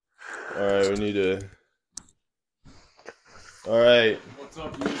Alright, we need to... Alright. What's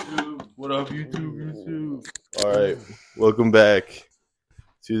up, YouTube? What up, YouTube? Alright, welcome back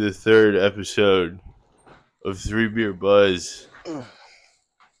to the third episode of Three Beer Buzz. Say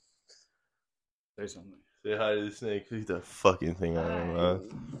something. Say hi to the snake. Leave that fucking thing on.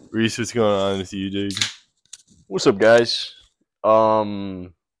 Reese, what's going on with you, dude? What's up, guys?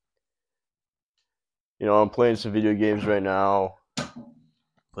 I'm playing some video games right now.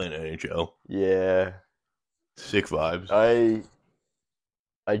 Playing NHL. Yeah. Sick vibes.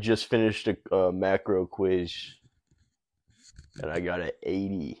 I just finished a macro quiz, and I got an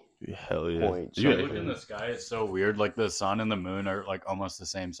 80 Hell yeah. points. Dude, look in the sky. It's so weird. Like the sun and the moon are like almost the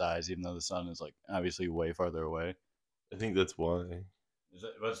same size, even though the sun is like obviously way farther away. I think that's why.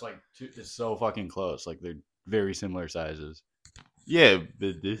 But it's like it's so fucking close. Like they're very similar sizes. Yeah,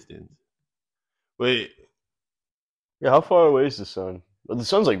 the distance. Wait, Yeah, how far away is the sun? Well, the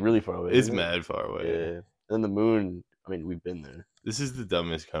sun's like really far away. it's isn't it? mad far away. Yeah. And the moon, I mean, we've been there. This is the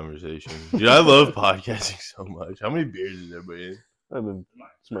dumbest conversation. Dude, I love podcasting so much. How many beers is everybody in?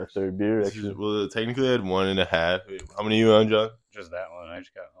 It's my third beer, This is- actually. well, technically I had 1.5. Wait, how many you on, John? Just that one. I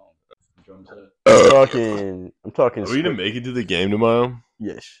just got home. Drum set. I'm talking. Are we gonna make it to the game tomorrow?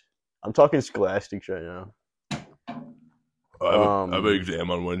 Yes. I'm talking scholastics right now. I have an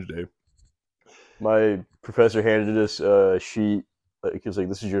exam on Wednesday. My professor handed us a sheet. Like, he was like,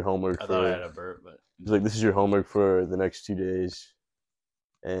 "This is your homework I thought I had for." a burp, but He's like, "This is your homework for the next 2 days."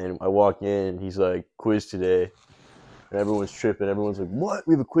 And I walk in. He's like, "Quiz today," and everyone's tripping. Everyone's like, "What?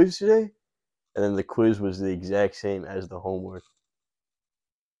 We have a quiz today?" And then the quiz was the exact same as the homework.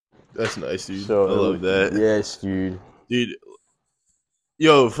 That's nice, dude. So I love that. Yes, dude. Dude,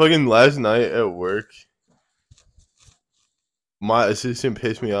 yo, fucking last night at work, my assistant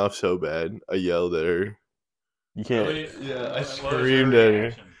pissed me off so bad. I yelled at her. You can't. Yeah, I What was your screamed at her.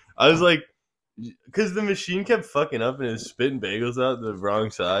 reaction? I was like, because the machine kept fucking up and it was spitting bagels out the wrong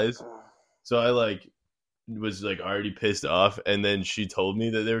size. So I was already pissed off, and then she told me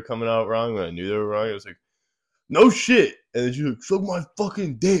that they were coming out wrong when I knew they were wrong. I was like, no shit. And then she was like, suck my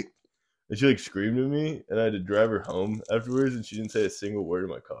fucking dick. And she screamed at me, and I had to drive her home afterwards, and she didn't say a single word in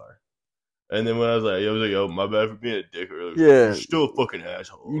my car. And then when I was like, yo, my bad for being a dick earlier. Yeah. You're still a fucking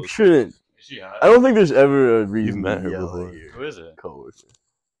asshole. You shouldn't. Is she hot? I don't think there's ever a reason You've met to her yell before. at your Who is it? coworker.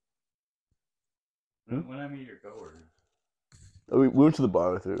 When I meet your coworker. We went to the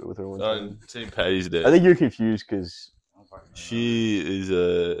bar with her one time. On St. Patty's Day. I think you're confused because I don't fucking remember. she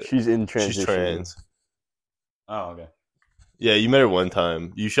is she's in transition. she's trans. Oh, okay. Yeah, you met her one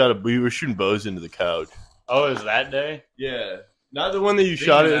time. We were shooting bows into the couch. Oh, is that day? Yeah, not the one that you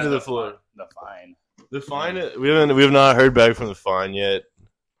shot it into the floor. The fine. The fine. We have not heard back from the fine yet.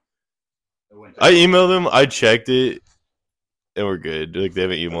 It went I emailed them. I checked it, and we're good. Like they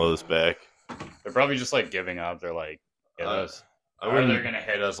haven't emailed us back. They're probably just like giving up. They're like, hit us. Or wouldn't- they're gonna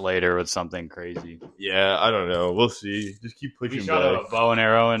hit us later with something crazy. Yeah, I don't know. We'll see. Just keep We pushing shot back. a bow and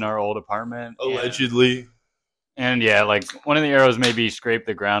arrow in our old apartment. Allegedly, And yeah, like one of the arrows maybe scraped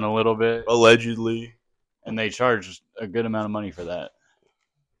the ground a little bit, allegedly, and they charged a good amount of money for that.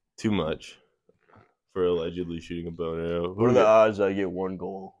 too much for allegedly shooting a bow and arrow. What are the odds I get one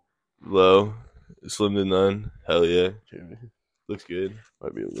goal? Low, slim to none. Hell yeah, Dude, looks good.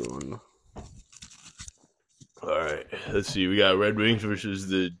 might be a little one. All right, let's see. We got Red Wings versus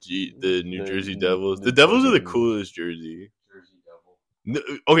the New Jersey Devils. New The Devils are the Jersey. coolest jersey. Jersey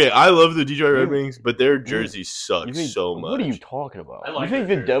Devil. Okay, I love the Detroit Red You- Wings, but their jersey sucks so much. What are you talking about? I like you think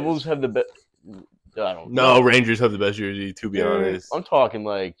their the jerseys. Devils have the best? I don't No, know. Rangers have the best jersey. To be honest, I'm talking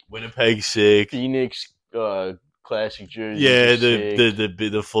like Winnipeg sick. Phoenix classic jersey. Yeah, sick.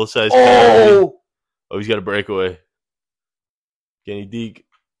 the full size. Oh, Oh, he's got a breakaway. Kenny Deke,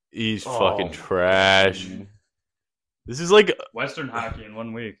 he's Oh, fucking trash. dude. This is like Western hockey in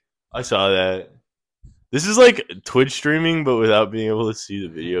 1 week. I saw that. This is like Twitch streaming, but without being able to see the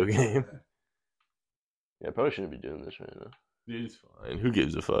video game. Yeah, I probably shouldn't be doing this right now. Dude, it's fine. Who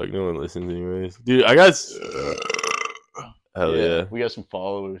gives a fuck? No one listens anyways. Dude, I got hell yeah. We got some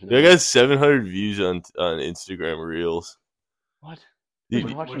followers. Dude, I got 700 views on Instagram Reels. What? Dude,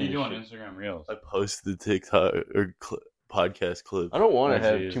 What What do you do on this shit. Instagram Reels? I post the TikTok or podcast clips. I don't want to Nice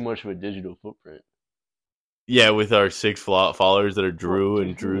to have use. too much of a digital footprint. Yeah, with our 6 followers that are Drew Fuck,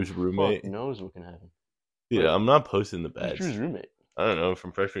 and dude, who Drew's the roommate. fuck knows what can happen? Yeah, I'm not posting the Who's bets. Drew's roommate? I don't know,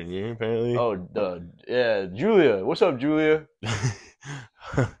 from freshman year apparently. Oh, yeah, Julia. What's up, Julia?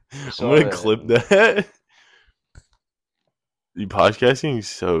 I'm saw gonna that. clip that. The podcasting is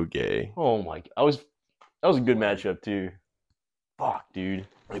so gay. Oh my! That was a good matchup too. Fuck, dude.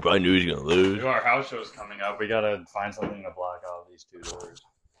 He probably knew he was gonna lose. Our house show's coming up. We gotta find something to block out these two doors.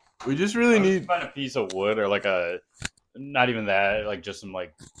 We just really Let's need. find a piece of wood or like not even that, like just some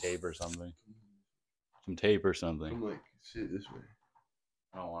like tape or something. Some tape or something. like sit this way.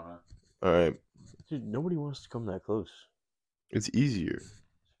 I don't wanna. All right, Dude, nobody wants to come that close. it's easier. It's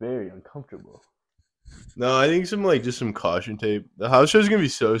very uncomfortable. No, I think just some caution tape. The house show's gonna be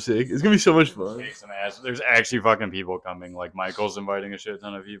so sick. It's gonna be so much fun. Kick some ass. There's actually fucking people coming. Like Michael's inviting a shit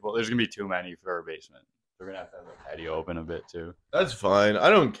ton of people. There's gonna be too many for our basement. We're gonna have to have the patio open a bit too. That's fine. I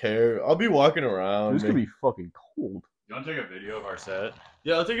don't care. I'll be walking around. It's gonna be fucking cold. You want to take a video of our set?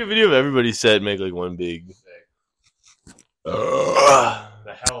 Yeah, I'll take a video of everybody's set and make like one big. Sick. Stop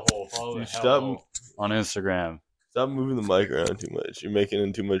The hellhole. Follow Dude, the stop. hellhole on Instagram. moving the mic around too much. You're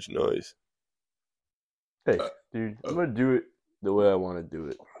making too much noise. Hey, dude, I'm gonna do it the way I want to do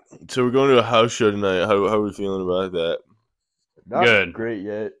it. So we're going to a house show tonight. How are we feeling about that? Not Good. great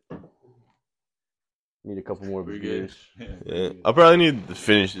yet. Need a couple more Pretty good. beers. Yeah, I'll probably need to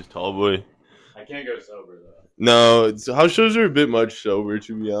finish this tall boy. I can't go sober though. No, house shows are a bit much sober,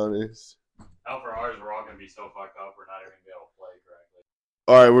 to be honest. Hell, for ours, we're all gonna be so fucked up. We're not even gonna be able to play correctly.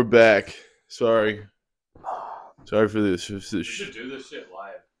 All right, we're back. Sorry for this. We should do this shit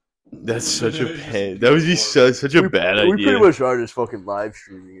live. That's such a Just pain. That would be such a bad idea. We pretty much are just fucking live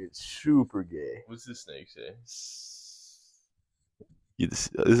streaming. It's super gay. What's the snake say? Yeah, this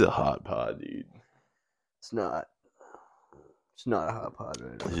is a hot pod, dude. It's not. It's not a hot pod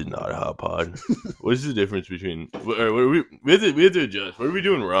right This now. is not a hot pod. What's the difference between? What are we have to adjust. What are we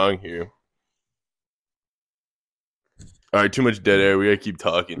doing wrong here? All right, too much dead air. We gotta keep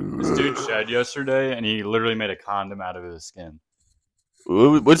talking. This dude shed yesterday, and he literally made a condom out of his skin.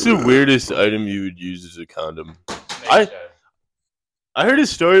 What's the weirdest item you would use as a condom? Snake shed. I heard a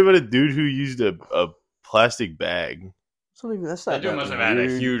story about a dude who used a plastic bag. Something that's That not. dude must have had a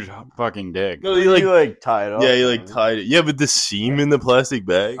weird. huge fucking dick. No, You like tie it up. yeah, he like tied it. Yeah, but the seam in the plastic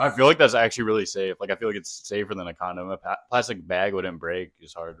bag. I feel like that's actually really safe. Like I feel like it's safer than a condom. A plastic bag wouldn't break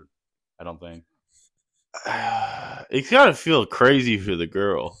as hard. I don't think. It's gotta feel crazy for the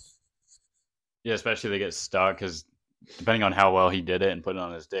girl. Yeah, especially if they get stuck because depending on how well he did it and put it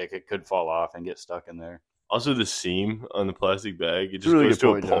on his dick, it could fall off and get stuck in there. Also, the seam on the plastic bag, it a just really goes good to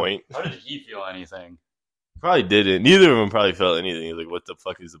point, a John. point. How did he feel anything? Probably didn't. Neither of them probably felt anything. He was like, what the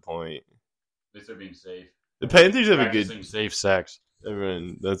fuck is the point? At least they're being safe. The Panthers have a good. Practicing safe sex.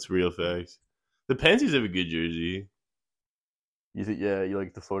 Everyone, that's real facts. The Panthers have a good jersey. You think? Yeah, you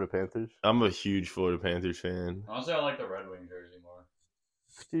like the Florida Panthers, I'm a huge Florida Panthers fan. Honestly, I like the Red Wing jersey more.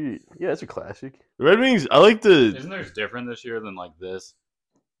 dude. Yeah, it's a classic. The Red Wings, I like the. Isn't theirs different this year than like this?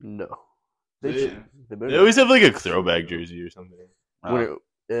 No, They- they They always have like a throwback jersey or something.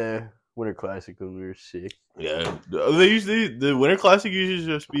 Winter Classic when we were sick. Yeah, they usually the Winter Classic usually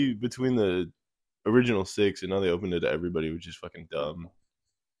just be between the original 6, and now they opened it to everybody, which is fucking dumb.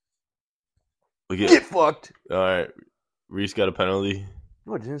 Look Get at fucked. all right. Reese got a penalty.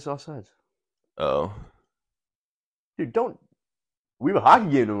 No, it's offsides. Oh, Dude, don't. We have a hockey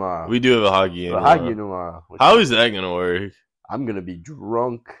game tomorrow. we do have a hockey We game. have a hockey game tomorrow. tomorrow. How is that gonna work? I'm gonna be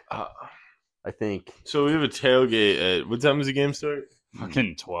drunk. Uh, I think. so we have a tailgate at what time does the game start?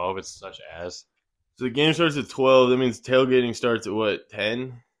 Fucking 12. It's such ass. So the game starts at 12. That means tailgating starts at what,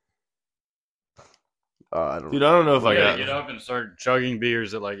 10? I don't Dude, know. I don't know if I gotta got. get up and start chugging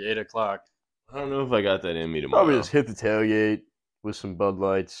beers at like 8 o'clock. I don't know if I got that in me tomorrow. Probably just hit the tailgate with some Bud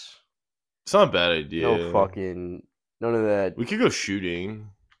Lights. It's not a bad idea. No fucking. None of that We could go shooting.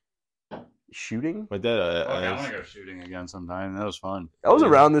 shooting. My dad, Fuck, I asked. want to go shooting again sometime. That was fun. That was Yeah.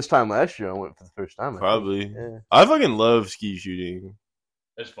 around this time last year. I went for the first time. I think. Probably. Yeah. I fucking love ski shooting.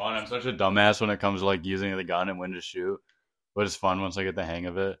 It's fun. I'm such a dumbass when it comes to like using the gun and when to shoot. But it's fun once I get the hang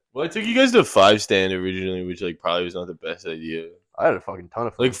of it. Well, I took you guys to 5-stand originally, which like probably was not the best idea. I had a fucking ton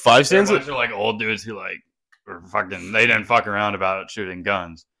of fun. Like 5-stands, There's a bunch of like old dudes who like were fucking. They didn't fuck around about shooting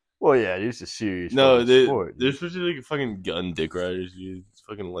guns. Well, yeah, it's a serious no, fucking sport. they're supposed to be like fucking gun dick riders, dude. It's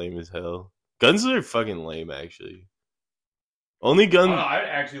fucking lame as hell. Guns are fucking lame, actually. Only I gun. don't know, I'd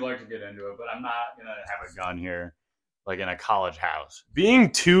actually like to get into it, but I'm not gonna have a gun here, like in a college house.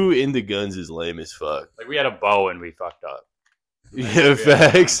 Being too into guns is lame as fuck. Like we had a bow and we fucked up. Yeah,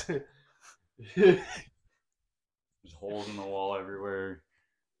 facts. There's holes in the wall everywhere.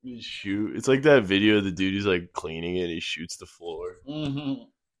 Shoot, it's like that video of the dude who's like cleaning it. And he shoots the floor. Mm-hmm.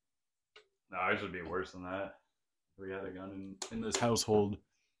 No, ours would be worse than that. If we had a gun in this household.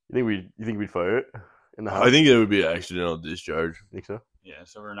 You think we'd fire it in the house? I think it would be an accidental discharge. Think so. Yeah,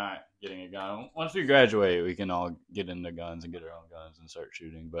 so we're not getting a gun. Once we graduate, we can all get into guns and get our own guns and start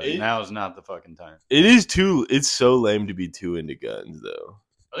shooting. But now is not the fucking time. It's so lame to be too into guns, though.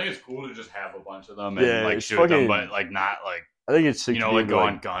 I think it's cool to just have a bunch of them and Yeah, like it's shoot them, fucking- but like not like I think it's sick. You to know, be like into, go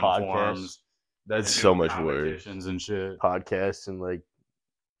on gun podcasts, forums. That's do so much work. competitions and shit. podcasts, and like,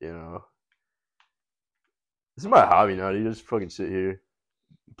 you know, this is my hobby now. You just fucking sit here,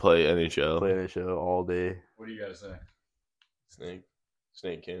 Play NHL. play NHL all day. What do you guys say?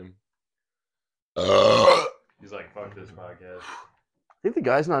 Snake Kim. He's like, fuck this podcast. I think the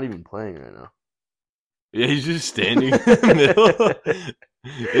guy's not even playing right now. Yeah, he's just standing in the middle,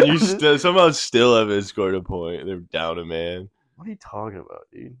 and you somehow still haven't scored a point. They're down a man. What are you talking about,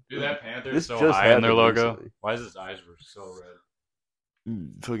 dude? Dude, that Panther's This so just high in their happened logo. recently. Why is his eyes were so red?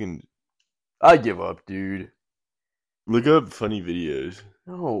 Fucking I give up, dude. look up funny videos.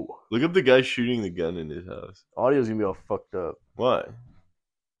 No, Look up the guy shooting the gun in his house. audio's gonna be all fucked up. Why?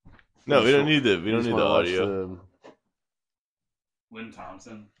 No, we don't need the Just wanna watch audio. Lynn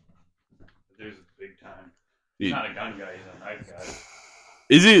Thompson. There's big time. Dude, He's not a gun guy, he's a knife guy.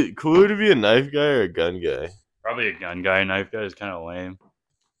 is it cooler to be a knife guy or a gun guy? Probably a gun guy. Knife guy is kind of lame.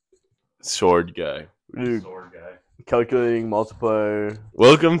 Sword guy. Dude, Sword guy. calculating multiplier.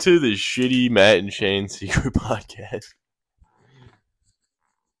 Welcome to the shitty Matt and Shane secret podcast.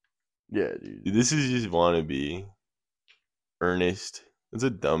 Yeah, dude. Dude, this is just wannabe. Ernest. That's a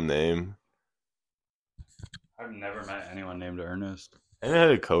dumb name. I've never met anyone named Ernest. I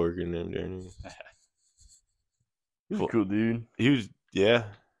had a coworker named Ernest. He's a cool dude. He was, yeah.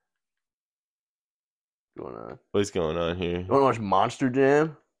 What's going on? What's going on here? You wanna watch Monster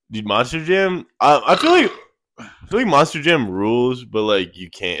Jam? Dude, Monster Jam. I feel like Monster Jam rules, but like you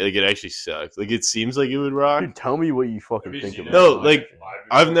can't. Like it actually sucks. Like it seems like it would rock. Dude, tell me what you fucking Have you think seen about No, it. like,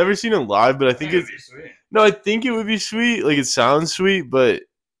 I've never seen it live, but I think it'd it's be sweet. no. I think it would be sweet. Like it sounds sweet, but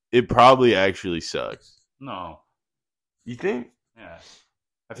it probably actually sucks. No. You think? Yeah.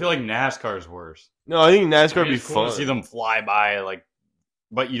 I feel like NASCAR's worse. No, I think NASCAR would be It's cool fun. to see them fly by, like,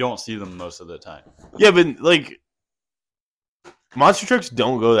 but you don't see them most of the time. Yeah, but like monster trucks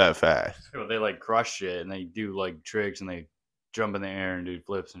don't go that fast. They like crush shit and they do like tricks and they jump in the air and do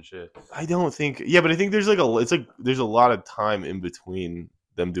flips and shit. I don't think. Yeah, but I think there's like there's a lot of time in between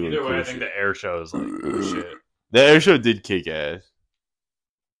them doing. Either way, cool I think shit. the air show is like shit. The air show did kick ass.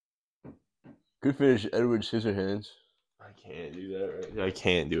 Good finish, Edward Scissorhands. I can't do that. Right. I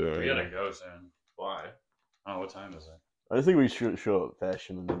can't do it We right gotta now. go soon. Why? I don't know what time is it. I just think we should show up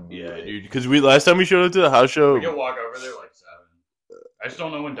fashion. Yeah, dude. Because last time we showed up to the house show. We can walk over there like 7. I just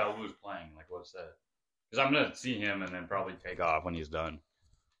don't know when Dalu's playing. Like, what's that? Because I'm gonna see him and then probably take off when he's done.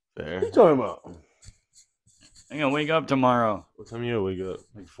 What Fair. are you talking about? I'm gonna wake up tomorrow, What time you gonna wake up?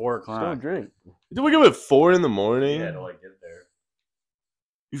 like 4 Just don't o'clock. drink. You did wake up at 4 in the morning. Yeah, to like get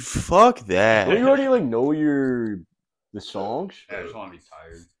there. Fuck that. Don't you already like know the songs? Yeah, I just want to be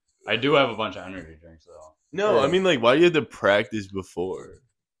tired. I do have a bunch of energy drinks though. No, Yeah. I mean like, why do you have to practice before?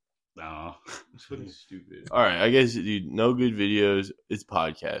 No. It's fucking stupid. All right, I guess dude, no good videos. It's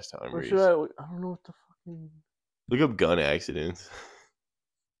podcast time. Or Reese. should I don't know what the fucking. Look up gun accidents.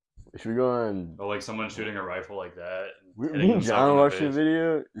 Should we go on? But like someone shooting a rifle like that. Me hitting and himself John in the watched a face.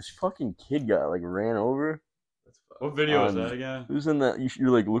 video. This fucking kid got like ran over. What video was on- that again? Who's in that? You're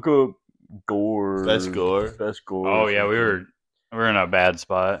like, look up gore. Best gore. Best gore. Oh or yeah, we something. were in a bad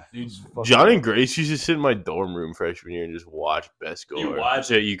spot. Dude, Fuck John yeah. and Grace used to sit in my dorm room freshman year and just watch Best Gore. You watch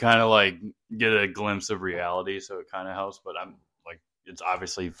it, you kind of like get a glimpse of reality, so it kind of helps. But I'm like, it's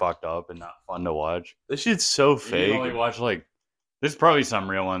obviously fucked up and not fun to watch. That shit's so You can fake. only watch like, there's probably some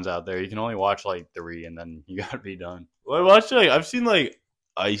real ones out there. You can only watch like 3, and then you gotta be done. Well, I watched like I've seen like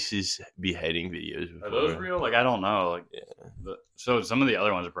ISIS beheading videos before. Are those real? Like I don't know. Like, Yeah. so some of the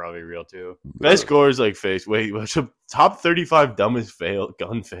other ones are probably real too. Best Gore is like fake. Wait, what's the top 35 dumbest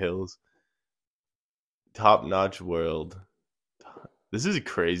gun fails? Top notch world. This is a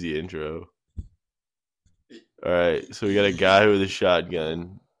crazy intro. All right, so we got a guy with a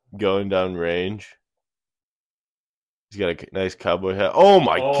shotgun going down range. He's got a nice cowboy hat. Oh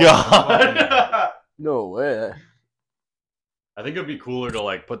my Oh, god! No way. I think it'd be cooler to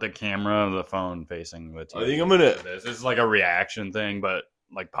like put the camera of the phone facing with you. I think I'm gonna- This is like a reaction thing, but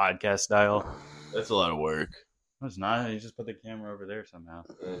like podcast style. That's a lot of work. No, it's not. You just put the camera over there somehow.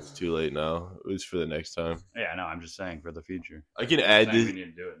 It's too late now. It was for the next time. Yeah, no, I'm just saying for the future. I can add Saying we this. need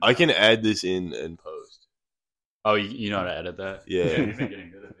to do it. I can add this in post. Oh, you know how to edit that? Yeah. You've been getting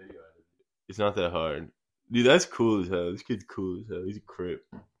good at video editing. It's not that hard. Dude, that's cool as hell. This kid's cool as hell. He's a crip.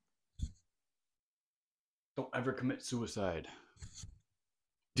 Don't ever commit suicide.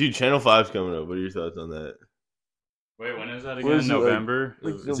 Dude, Channel 5's coming up. What are your thoughts on that? Wait, when is that What again? is it, like- November?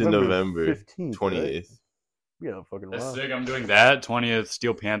 Like It's in November 15th, 28th. Yeah, fucking That's wow. sick. I'm doing that. 20th,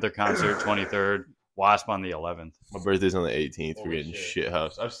 Steel Panther concert, 23rd, Wasp on the 11th. My birthday's on the 18th. We're Holy getting shit. shit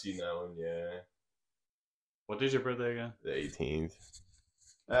house. I've seen that one, yeah. What is your birthday again? The 18th.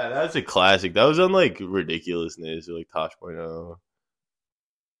 That's a classic. That was on like Ridiculousness or like Tosh.0.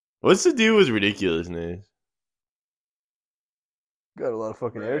 What's the deal with Ridiculousness? Got a lot of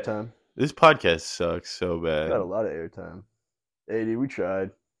fucking airtime. This podcast sucks so bad. Got a lot of airtime. Hey, dude, we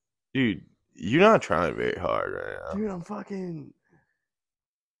tried. Dude, you're not trying very hard right now. Dude, I'm fucking.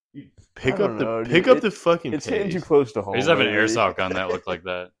 Pick I up don't the know, pick dude. up the fucking It's hitting pace. too close to home. I just have an already. airsoft gun that looked like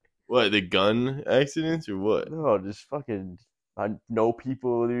that. What, the gun accidents or what? No, just fucking. I know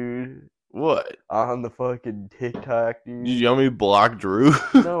people, dude. What? On the fucking TikTok, dude. Did you want me to block Drew?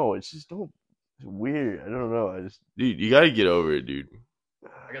 No, it's just don't. It's weird. I don't know. I just. Dude, you gotta get over it, dude.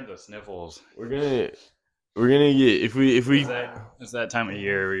 I got the sniffles. We're gonna get if we It's that time of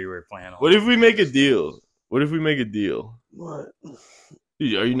year where you were playing. what if we make a deal? What if we make a deal? What?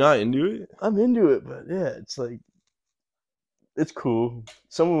 Dude, are you not into it? I'm into it, but yeah, it's like. It's cool.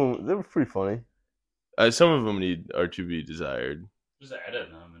 Some of them, they were pretty funny. Some of them are to be desired. Just edit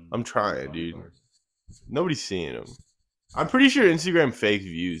them. And I'm trying, dude. Nobody's seeing them. I'm pretty sure Instagram fakes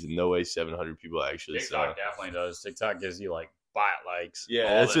views, and no way 700 people actually saw. TikTok definitely does. TikTok gives you like bot likes. Yeah, all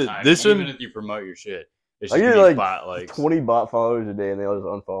that's the it. time. This Even one- if you promote your shit, it's I just get gonna be like bot likes. 20 bot followers a day, and they all just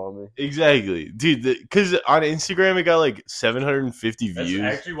unfollow me. Exactly, dude. Because on Instagram it got like 750 That's views.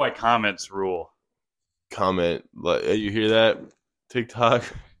 actually why comments rule. Comment, like, you hear that? TikTok.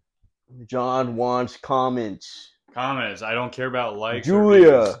 John wants comments. Comments. I don't care about likes. or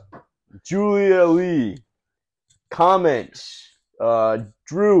views. Julia Lee, comments.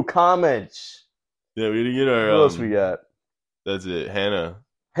 Drew, comments. Yeah, we gotta get our. Who else we got? That's it, Hannah.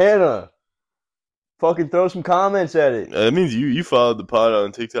 Hannah, fucking throw some comments at it. That means you followed the pod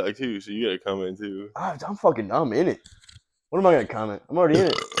on TikTok too, so you gotta comment too. I'm in it. What am I gonna comment? I'm already in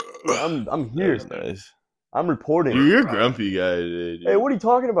it. I'm here. That was nice. I'm reporting. You're a grumpy guy today, dude. Hey, what are you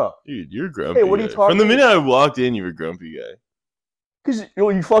talking about? Dude, you're a grumpy. Hey, what are you guy. talking From the minute about? I walked in, you were a grumpy guy. Because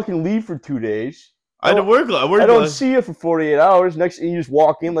you fucking leave for 2 days. I had to work. I worked. I don't see you for 48 hours. Next thing you just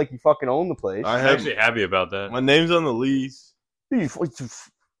walk in like you fucking own the place. I I'm have actually happy about that. my name's on the lease. You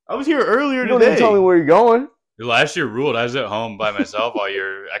I was here earlier don't today. even tell me where you're going. Last year ruled. I was at home by myself all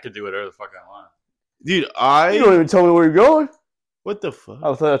year. I could do whatever the fuck I want. Dude, You don't even tell me where you're going. what the fuck?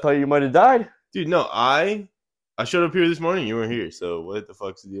 I thought you might have died. Dude, no, I showed up here this morning. You weren't here, so what the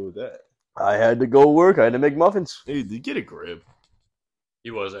fuck's the deal with that? I had to go work. I had to make muffins. Dude, get a grip.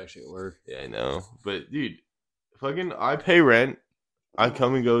 He was actually at work. Yeah, I know, but dude, fucking, I pay rent. I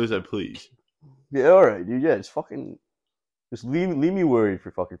come and go as I please. Yeah, all right, dude. Yeah, just leave me worried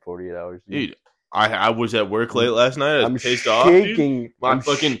for fucking 48 hours, Dude, I was at work late last night. I I'm was pissed off, dude. shaking. My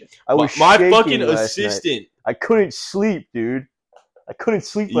fucking I was my shaking fucking last night. assistant. I couldn't sleep, dude. I couldn't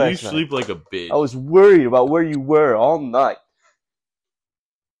sleep You last night. sleep like a bitch. I was worried about where you were all night.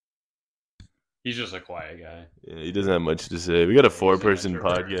 He's just a quiet guy. Yeah, he doesn't have much to say. We got a He's an 4-person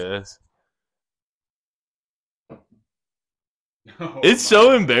introvert. podcast. Oh It's my-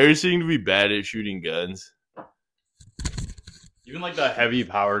 so embarrassing to be bad at shooting guns. Even like the heavy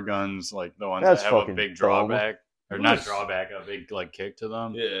power guns, like the ones That's that have a fucking big dumb. drawback, or not Yes. drawback, a big like kick to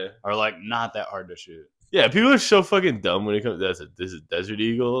them, Yeah. are like not that hard to shoot. Yeah, people are so fucking dumb when it comes. This is Desert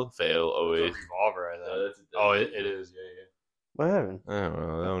Eagle. Fail It's always. a revolver, I No, thought. that's a Oh, Desert it Eagle. is. Yeah. What happened? I don't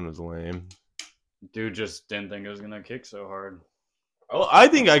know. That one was lame. Dude just didn't think it was gonna kick so hard. Oh, I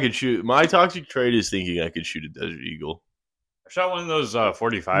think I could shoot. My toxic trait is thinking I could shoot a Desert Eagle. I shot one of those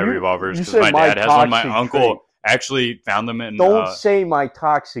 45 You- revolvers you because said my my dad has one. My toxic uncle trait. actually found them in. Don't say my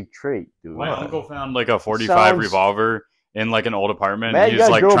toxic trait, dude. My Wow. uncle found like a 45 Sounds- revolver in like an old apartment. Man, and you he was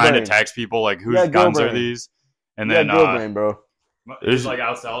got like girl trying brain. to text people like whose got girl guns are brain. these? And You then got girl brain, bro. he's like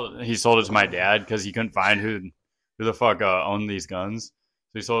outside. He sold it to my dad because he couldn't find who the fuck owned these guns.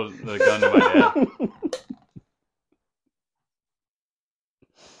 So he sold the gun to my dad.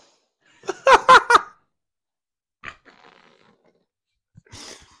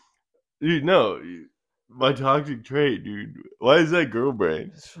 Dude, no. My toxic trait, dude. Why is that girl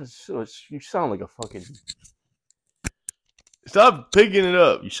brain? You sound like a fucking. Stop picking it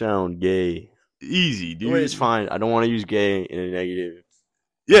up. You sound gay. Easy, dude. It's fine. I don't want to use gay in a negative.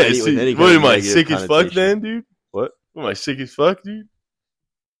 Yeah, Any- it's, with any what kind am of I, negative sick as fuck connotation. then, dude? What? Am I sick as fuck, dude?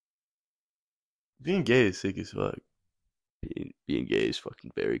 Being gay is sick as fuck. Being gay is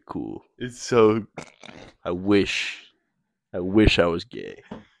fucking very cool. It's so... I wish I was gay.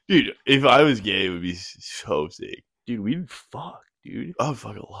 Dude, if I was gay, it would be so sick. Dude, we'd fuck, dude. I would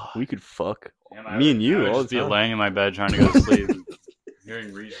fuck a lot. We could fuck. Damn, Me and you I would all just the be time. laying in my bed trying to go to sleep,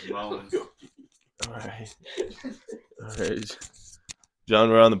 hearing Reese moan. Alright. Alright. John,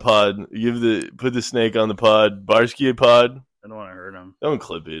 we're on the pod. Put the snake on the pod. Barsky a pod. I don't want to hurt him. Don't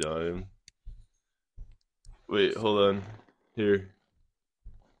clip it on him. Wait, hold on. Here.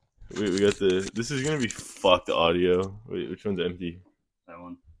 Wait, we got the. This is gonna be fucked audio. Wait, which one's empty? That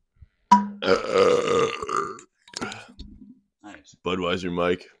one. Nice. Budweiser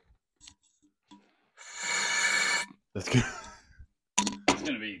mic. That's good. It's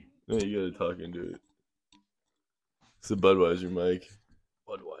gonna be No, you gotta talk into it. It's the Budweiser mic.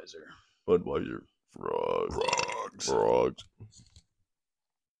 Budweiser. Budweiser frogs.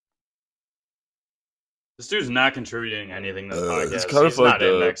 This dude's not contributing anything to the podcast. it's kinda He's not fucked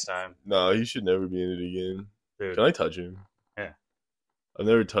in up. next time. No, he should never be in it again. Dude, Can I touch him? Yeah. I've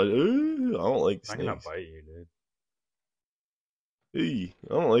never touched. I don't like I'm not gonna snakes. bite you, dude. Hey,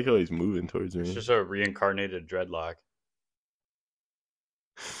 I don't like how he's moving towards It's me. just a reincarnated dreadlock.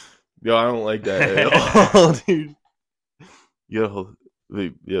 Yo, I don't like that at all, dude. Yo,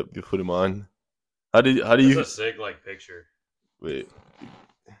 wait, yep, you put him on. How do It's you a sick like picture. wait?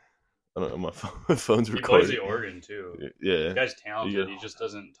 I don't know. My phone's He plays recording. the organ too. Yeah. The guy's talented. Yeah. He just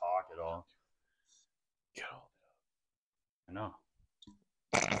doesn't talk at all. I know.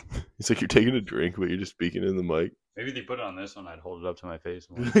 It's like you're taking a drink, but you're just speaking in the mic. Maybe if they put it on this one, I'd hold it up to my face.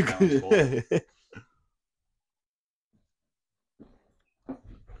 When it sounds full.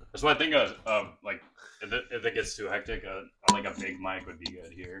 That's what I think of. Like if it gets too hectic, like a big mic would be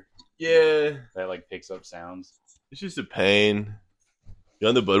good here. Yeah, That like picks up sounds. it's just a pain. You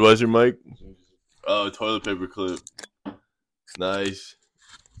on the Budweiser mic? Oh, toilet paper clip. Nice.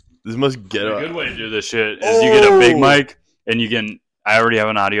 This must get A out. good way to do this shit is you get a big Oh! mic and you can. I already have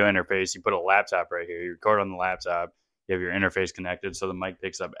an audio interface. You put a laptop right here. You record on the laptop. You have your interface connected, so the mic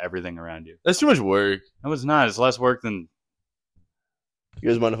picks up everything around you. That's too much work. No, it's not. It's less work than. You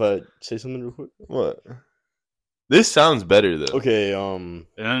guys mind if I say something real quick? What? This sounds better though. Okay.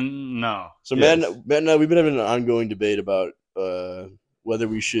 No. So Yes. Matt and I, we've been having an ongoing debate about whether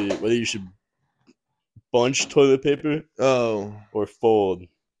you should bunch toilet paper Oh, or fold.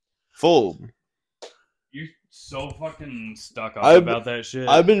 fold. You're so fucking stuck up I've- about that shit.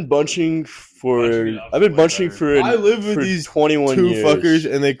 I've been bunching Bunching it up's I've been way bunching better. for I live with for these 21 two years.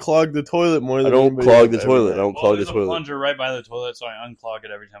 fuckers, and they clog the toilet more I than don't anybody clog I've the ever toilet. met. I don't well, clog the there's a toilet. plunger right by the toilet, so I unclog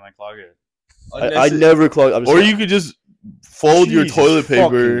it every time I clog it. I never clog. I'm Or saying- you could just fold your Jesus toilet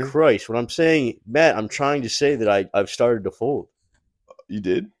paper. fucking Christ! What I'm saying, Matt, I'm trying to say that I've started to fold. You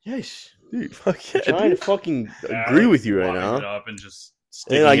did, Yes. dude. Fuck yeah, I'm trying to dude. fucking Yeah, agree I with you right locking it now. up and just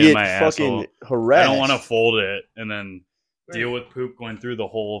sticking And I it in get my fucking asshole. harassed. I don't want to fold it and then deal with poop going through the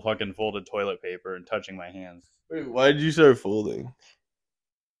whole fucking folded toilet paper and touching my hands. Wait, why did you start folding?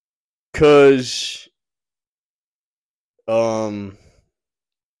 Cause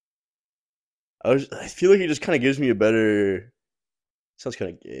I feel like it just kind of gives me a better. Sounds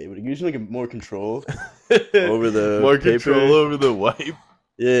kind of gay, but it gives me like a more control. Over the more paper. control over the wipe.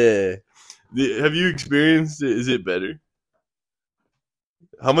 Yeah, Have you experienced it? Is it better?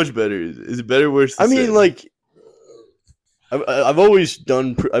 How much better is it? Is it better or worse? I than mean, Sid? like, I've always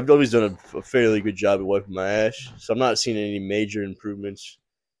done a fairly good job at wiping my ass, so I'm not seeing any major improvements.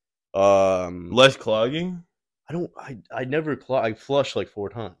 less clogging. I never I flushed like 4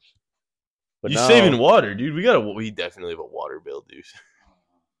 times. But You now- saving water, dude. We definitely have a water bill, dude.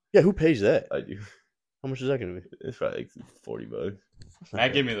 Yeah, who pays that? I do. How much is that gonna be? It's probably like $40.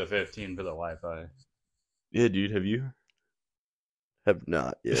 Matt gave me the 15 for the Wi-Fi. Yeah, dude. Have you? Have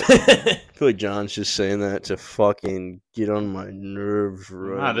not yet. I feel like John's just saying that to fucking get on my nerves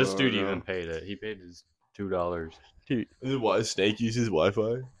right Nah, this dude now. even paid it. He paid his $2. Is it why Snake uses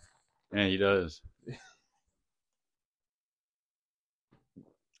Wi-Fi? Yeah, he does.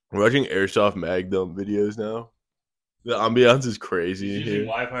 We're watching Airsoft Mag Dump videos now. The ambiance is crazy He's in using here.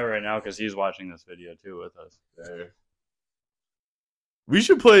 Wi-Fi right now because he's watching this video too with us. There. We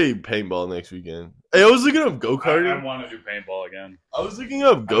should play paintball next weekend. Hey, I was looking up go I karting. want to do paintball again. I was looking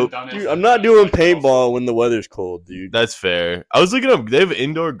up go. Dude, I'm not doing paintball when the weather's cold, dude. That's fair. I was looking up. They have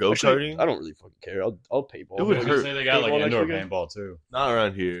indoor go Actually, karting. I don't really fucking care. I'll paintball. It would I was hurt. gonna say they got like Paintball next indoor weekend? paintball too. Not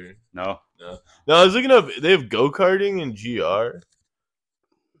around here. No, No, I was looking up. They have go karting in GR.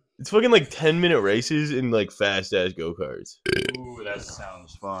 It's fucking like 10-minute races in like fast ass go karts. ooh, that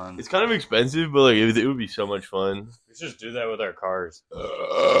sounds fun. It's kind of expensive, but like it would be so much fun. We should just do that with our cars.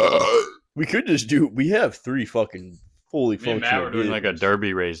 We could just do. We have 3 fucking fully Me and functional. Matt were doing like a vehicles.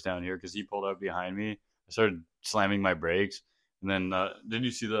 derby race down here because he pulled up behind me. I started slamming my brakes, and then did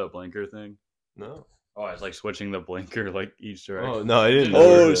you see the blinker thing? No. Oh, I was like switching the blinker like each direction. Oh no, I didn't. know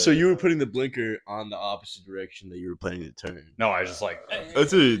Oh, that. so you were putting the blinker on the opposite direction that you were planning to turn. No, I was just like,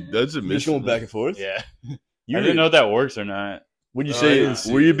 That's a You're just mission. going back and forth. yeah. You I didn't know if that works or not. Would you No, I say? didn't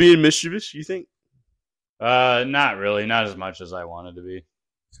see Were you it. being mischievous? You think? Not really, not as much as I wanted to be.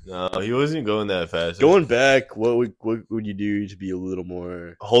 No, he wasn't going that fast. Going back, what would you do to be a little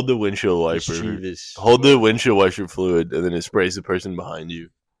more Hold the windshield wiper. mischievous? Hold the windshield washer fluid, and then it sprays the person behind you.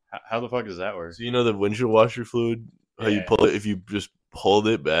 How the fuck does that work? So you know the windshield washer fluid? How you Yeah. pull it? If you just hold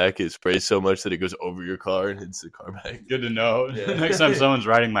it back, it sprays so much that it goes over your car and hits the car back. Good to know. Yeah. Next time someone's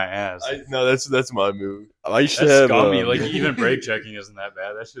riding my ass. No, that's my move. I used to That's have scummy. Like even brake checking isn't that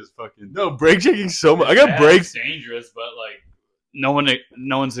bad. That's just fucking. No, brake checking so much. I got Yeah, brakes. It's dangerous, but like no one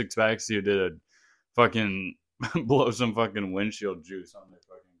expects you to fucking blow some fucking windshield juice on their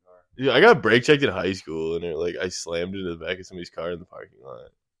fucking car. Yeah, I got brake checked in high school, and I slammed into the back of somebody's car in the parking lot.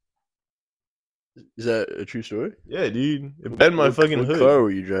 Is that a true story? Yeah, dude, it bent my fucking what hood. car were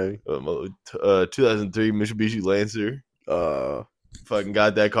you driving? 2003 Mitsubishi Lancer. Fucking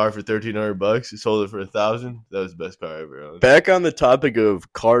got that car for $1,300. Sold it for $1,000. That was the best car I ever owned. Back on the topic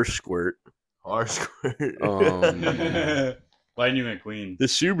of car squirt, Car squirt. Lightning McQueen. the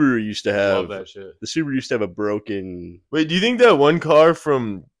Subaru used to Love have that shit. the Subaru used to have a broken. Wait, do you think that one car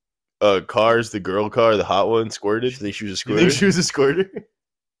from Cars, the girl car, the hot one, squirted? I think she was a You think squirter. she was a squirter?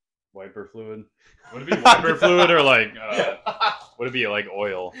 Wiper fluid. Would it be wiper fluid or like? Would it be like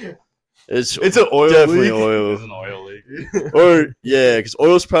oil? It's It's an oil definitely leak. oil. It's an oil leak. Or yeah, because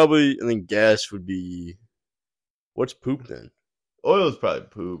oil's probably. I think gas would be. What's poop then? Oil's probably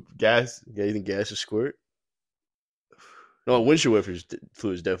poop. Gas. Yeah, you think gas is squirt? No, windshield wipers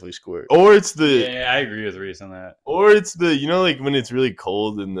fluid is definitely squirt. Or it's the Yeah, I agree with Reese on that. you know, like when it's really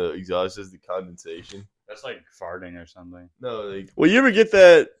cold and the exhaust has the condensation. That's like farting or something. No, like Well, you ever get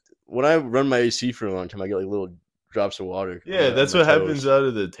that? When I run my AC for a long time, I get like little drops of water. yeah, on that's my what toes. happens out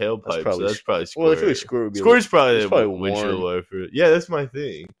of the tailpipe. That's So probably that's probably squirt. Well, I feel like squirt would be. Squirt's probably it's a probably windshield warm. wiper. Yeah, that's my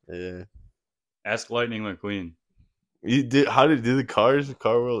thing. Yeah. Ask Lightning McQueen. You did the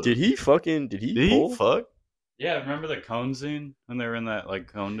car world? Did he fucking? Did he? Did pull? he fuck Yeah, remember the cone scene when they were in that like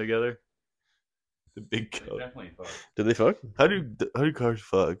cone together? the big They car? definitely fucked. Did they fuck? How do cars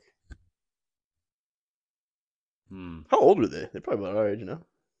fuck? How old were they? They're probably about our age, you know.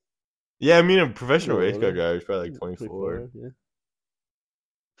 Yeah, I mean a professional Yeah, race car whatever. driver is probably like 24. Yeah.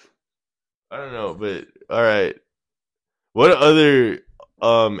 I don't know, but all right. What other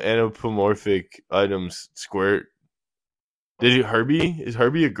anthropomorphic items squirt? Herbie? Is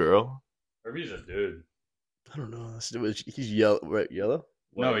Herbie a girl? Herbie's a dude. I don't know. He's yellow, right? Yellow.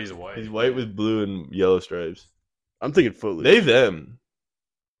 No, he's white. He's white with blue and yellow stripes. I'm thinking Footloose. They them.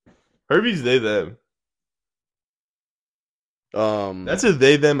 Herbie's they them. That's a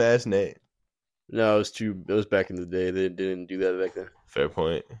they them ass name. No, it was back in the day. They didn't do that back then. Fair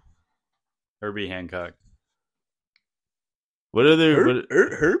point. Herbie Hancock. What other?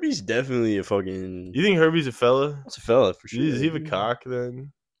 Herbie's definitely a fucking. You think Herbie's a fella? That's a fella for sure. Does he have a cock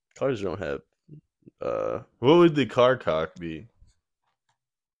then? Cars don't have What would the car cock be?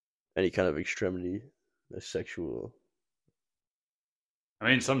 any kind of extremity, a sexual. I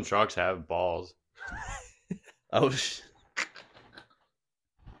mean, some trucks have balls. I was.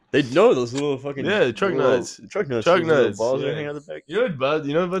 They know those little fucking Yeah, the truck little- nuts. Truck nuts. Truck those little nuts, balls that yeah. hang out the back. You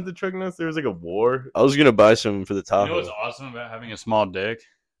know about the truck nuts? There was like a war. I was gonna buy some for the You Tahoe. know what's awesome about having a small dick?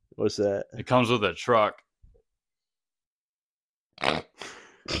 What's that? It comes with a truck.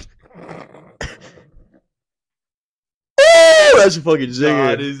 Oh, that's a fucking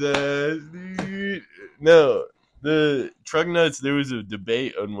God zinger. his ass, dude. No, the truck nuts. There was a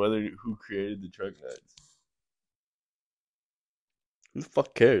debate on who created the truck nuts. Who the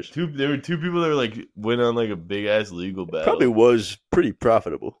fuck cares? There were two people that were like went on like a big ass legal battle. Probably was pretty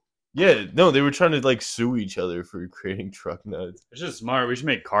profitable. Yeah, no, they were trying to like sue each other for creating truck nuts. It's just smart. We should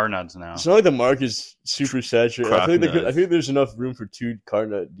make car nuts now. It's not like the market's super saturated. Crock I nuts. think there's enough room for 2 car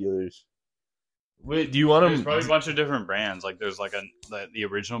nut dealers. Wait, do you want There's them? probably a bunch of different brands. Like there's like the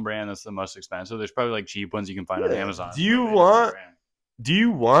original brand that's the most expensive. There's probably like cheap ones you can find on Yeah. Amazon. Do you Probably a want- different brand. Do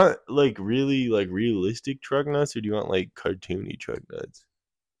you want like really like realistic truck nuts, or do you want like cartoony truck nuts?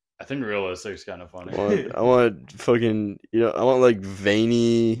 I think realistic is kind of funny. I want fucking, I want like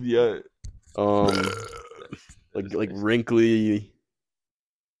veiny, Yeah. like wrinkly.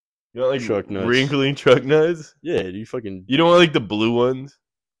 You want like Truck nuts. wrinkly truck nuts? Yeah, you fucking. You don't want like the blue ones?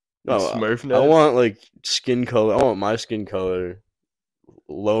 No, Like Smurf I nuts? want like skin color. I want my skin color,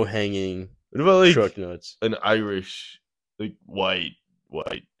 low hanging What about like truck nuts. an Irish, like white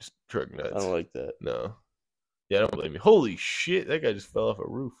truck nuts? I don't like that. No. Yeah, I don't blame you. Holy shit, that guy just fell off a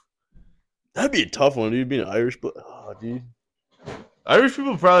roof. That'd be a tough one, dude. Being Irish, but dude, Irish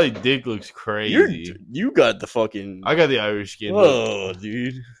people probably dick looks crazy. you got the fucking. I got the Irish skin. Whoa,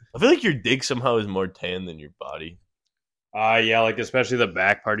 dude. I feel like your dick somehow is more tan than your body. Yeah, like especially the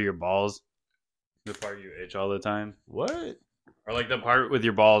back part of your balls, the part you itch all the time, What? Or like the part with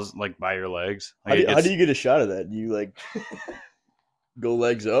your balls like by your legs. How Like, do you get a shot of that? Do you like go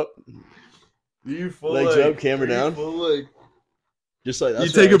legs up, You full legs leg. up, camera You down? full leg. Just like You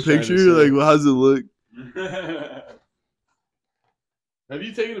that's what take I a was trying to picture. say. Like, well, how's it look? Have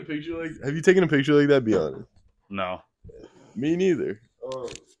you taken a picture like that? Be honest. No. Me neither.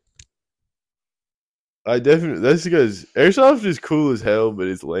 I definitely. That's because airsoft is cool as hell, but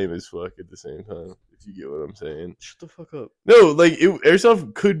it's lame as fuck at the same time. If you get what I'm saying. Shut the fuck up. No, like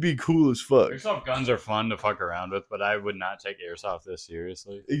airsoft could be cool as fuck. Airsoft guns are fun to fuck around with, but I would not take airsoft this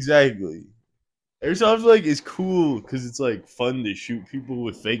seriously. Exactly. Airsoft like is cool because it's like fun to shoot people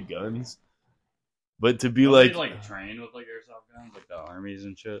with fake guns, but to be Don't like, they, like train with like airsoft guns, like the armies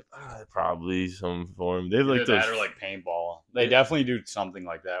and shit. probably some form. They have Either like those. that or like paintball. They definitely do something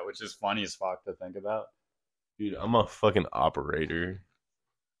like that, which is funny as fuck to think about. Dude, I'm a fucking operator.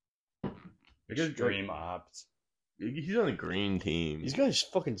 Extreme ops. He's on the green team. These guys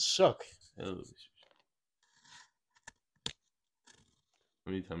fucking suck. How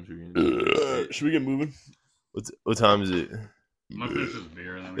many times are we gonna Should we get moving? What time is it? I'm gonna finish this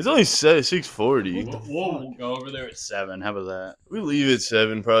beer and then It's only 6:40. We'll go over there at 7. How about that? We leave at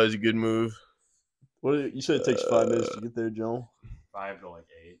 7. Probably is a good move. What you said it takes 5 minutes to get there, Joe. 5 to like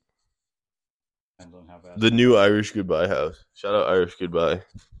 8. Depends on how fast. The new Irish Goodbye house. Shout out Irish Goodbye.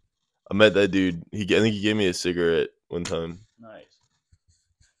 I met that dude. I think he gave me a cigarette one time. Nice.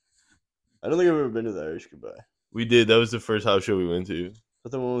 I don't think I've ever been to the Irish Goodbye. We did. That was the first house show we went to. Is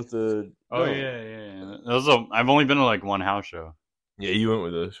that the one with the? Oh no. yeah. I've only been to like one house show. Yeah, you went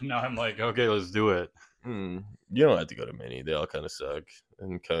with us. Now I'm like, okay, let's do it. You don't have to go to many. They all kind of suck.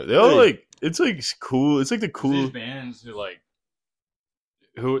 And they all like. It's like cool. It's like the cool. These bands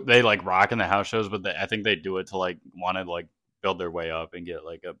who they like rock in the house shows, but I think they do it to like want to like build their way up and get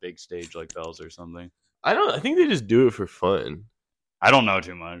like a big stage like Bells or something. I think they just do it for fun. I don't know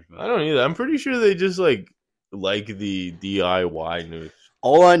too much. But I don't either. I'm pretty sure they just like the DIY news.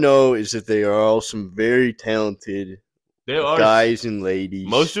 All I know is that they are all some very talented They are guys and ladies.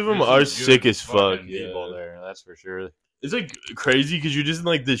 Most of them There's are some sick good as fuck. fucking people there, that's for sure. It's like crazy because you're just in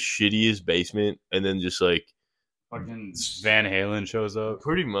like the shittiest basement, and then just like Fucking Van Halen shows up.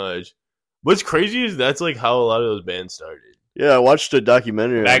 pretty much. What's crazy is that's like how a lot of those bands started. Yeah, I watched a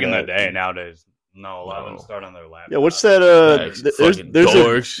documentary Back on in the that. day, nowadays, no, a lot of them No. start on their laptop. Yeah, what's that? Facts, There's fucking there's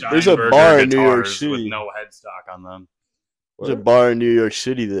dorks. there's a Steinberger bar in New York guitars City. with no headstock on them. There's a bar in New York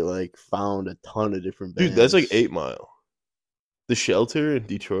City that like found a ton of different bands. Dude, that's like 8 Mile. The Shelter in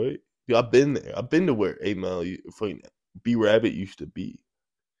Detroit. Dude, I've been there. I've been to where 8 Mile fucking B Rabbit used to be.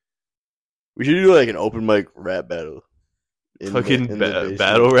 We should do like an open mic rap battle. in the- Fucking in the basement.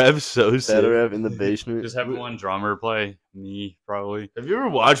 battle rap so sick. Battle rap in the basement. Just have one drummer play me, probably. Have you ever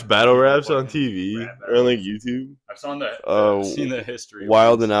watched battle raps on Fucking TV rap or on like YouTube? I've seen the history.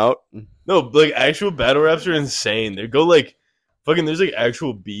 Wild and Out. No, like actual battle raps are insane. They go like fucking. There's like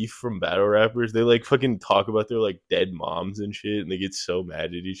actual beef from battle rappers. They like fucking talk about their like dead moms and shit, and they get so mad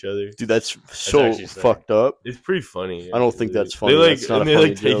at each other. Dude, that's so actually sick. fucked up. It's pretty funny. I don't think actually. that's funny. They like That's not and a they funny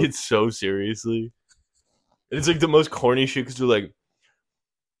like take joke. it so seriously. And it's like the most corny shit because they're like,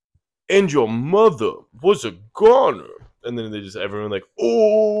 "And your mother was a goner," and then they just everyone like,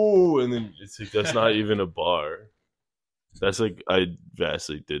 "Oh," and then it's like that's not even a bar. That's like I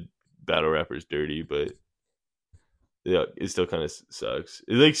vastly did battle rappers dirty, but yeah, it still kind of sucks.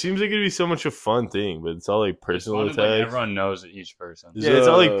 It like seems like it'd be so much a fun thing, but it's all like personal Like, attacks. everyone knows each person. Yeah, it's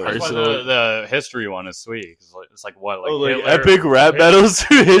all like That's why That's why personal. the history one is sweet. It's like what? Like, Oh, like Hitler- epic rap battles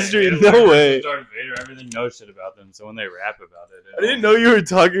through history? Hitler No versus way. Darth Vader, everything knows shit about them. So when they rap about it, I didn't know you were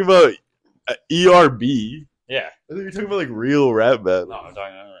talking about ERB. Yeah, I thought you were talking about like real rap battles. no, I'm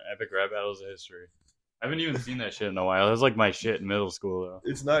talking about epic rap battles of history. I haven't even seen that shit in a while. It was like my shit in middle school though.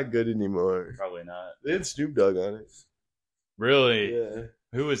 It's not good anymore. Probably not. They had Snoop Dogg on it. Really? Yeah.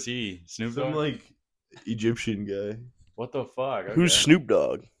 Who was he? Snoop Some Dogg? like Egyptian guy. What the fuck? Okay. Who's Snoop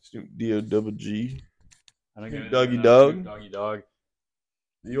Dogg? Snoop D-O-double-G. I don't get Doggy into that. Dog? Snoop Doggy Dog.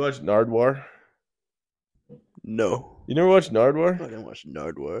 You watch Nardwar? No. You never watched I Nardwar? didn't watch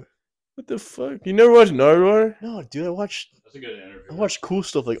Nardwar. What the fuck? You never watched Nardwar? No, dude, I watched That's a good interview. cool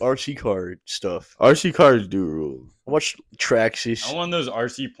stuff like RC car stuff. RC cars do rule. I watched Traxxas. I want those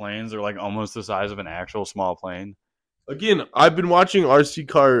RC planes. They're like almost the size of an actual small plane. Again, I've been watching RC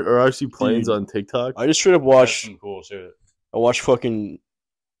car or RC planes Dude. on TikTok. I just straight up That's watched. some cool shit. I watched fucking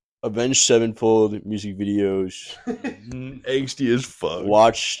Avenged Sevenfold music videos. Angsty as fuck.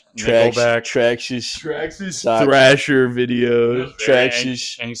 Watched Nickelback. Traxxas. Traxxas Sock. Thrasher videos.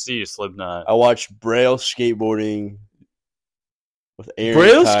 Traxxas. Angsty Slipknot. I watched Braille skateboarding with Aaron.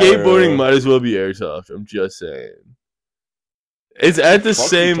 Braille Cairo. skateboarding might as well be airsoft. I'm just saying. It's at the Fuck you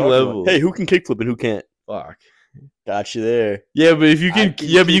same talking about? level. Hey, who can kickflip and who can't? fuck. Got you there. Yeah, but if you I can, can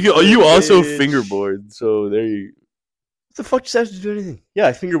yeah, but you kick can. it, You also bitch. fingerboard. So there you. What the fuck does that have to do anything? Yeah,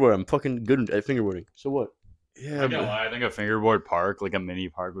 I fingerboard. I'm fucking good at fingerboarding. So what? Yeah. I'm not gonna But, lie, I think a fingerboard park, like a mini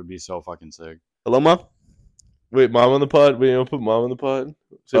park, would be so fucking sick. Hello, mom. wait, mom on the pod. Wait, you don't put mom on the pod.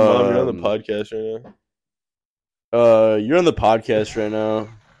 Say, mom, you're on the podcast right now. You're on the podcast right now.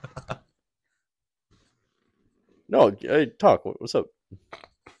 No, hey, talk. What's up?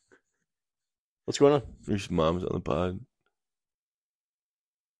 What's going on? Your mom's on the pod.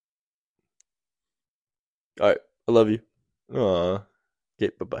 All right, I love you. Aw,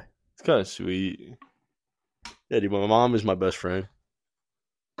 Okay, bye bye. it's kind of sweet. Yeah, dude, my mom is my best friend.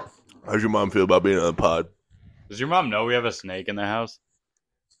 How's your mom feel about being on the pod? Does your mom know we have a snake in the house?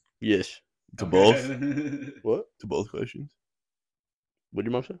 Yes. To both? What? To both questions. What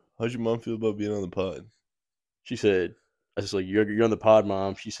did your mom say? How's your mom feel about being on the pod? She said, I was like, you're on the pod,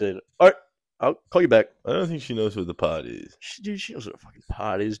 mom. She said, all right, I'll call you back. I don't think she knows what the pod is. Dude, she knows what a fucking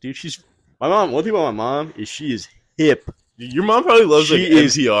pod is, dude. She's my mom. One thing about my mom is she is hip. Your mom probably loves She like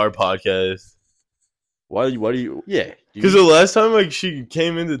is- NPR podcast. Why do you? Yeah, dude. Because the last time like she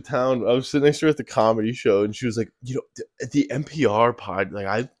came into town, I was sitting next to her at the comedy show, and she was like, "You know, the NPR pod. Like,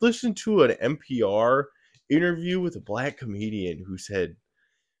 I listened to an NPR interview with a black comedian who said,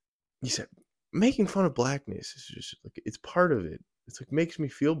 he said, making fun of blackness is just like it's part of it. It's like makes me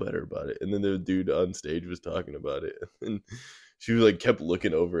feel better about it." And then the dude on stage was talking about it, and she was like kept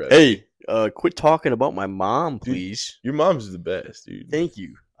looking over at me. Hey, quit talking about my mom, Dude, please. Your mom's the best, dude. Thank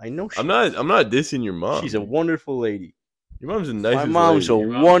you. I know she. I'm not dissing your mom. She's a wonderful lady. Your mom's a nice. My mom's a Your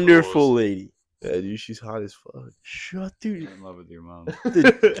mom's wonderful rules. lady. Yeah, dude, she's hot as fuck. Shut, I'm dude. in love with your mom.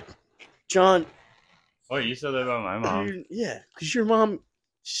 John. Oh, you said that about my mom. Dude, yeah, because your mom,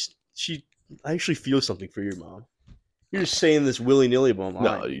 she. I actually feel something for your mom. You're just saying this willy nilly about mine.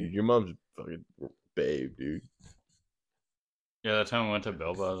 No, dude, your mom's a fucking babe, dude. Yeah, that time we went to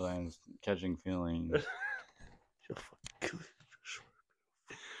Bilbo's, I was catching feelings. She'll fucking kill you.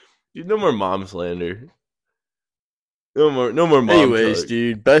 Dude, no more mom slander. No more mom. Anyways, talk.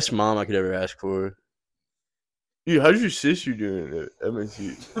 dude, best mom I could ever ask for. Dude, how's your sister doing at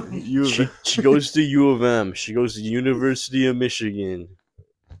MSU? She goes to U of M. She goes to University of Michigan.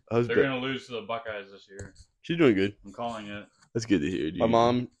 How's They're Beth? gonna lose to the Buckeyes this year. She's doing good. I'm calling it. That's good to hear, dude. My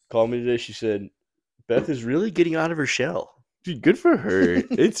mom called me today. She said, Beth is really getting out of her shell. Dude, good for her.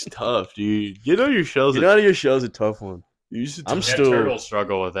 It's tough, dude. Get out of your shells. Get out of your shell is a tough one. You used to I'm Yeah, still- turtles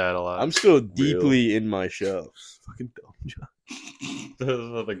struggle with that a lot. I'm still deeply in my shell. fucking dumb, John.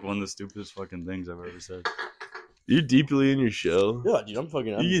 That's like one of the stupidest fucking things I've ever said. You're deeply in your shell. Yeah, dude, I'm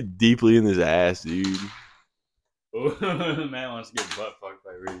fucking. You get deeply in this ass, dude. Man wants to get butt fucked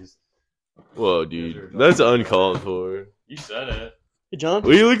by Reese. Whoa, dude. That's uncalled for. You said it. Hey, John.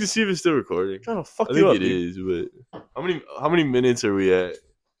 Will you look to see if it's still recording? Trying to fuck I you think up. it dude. is, but how many minutes are we at?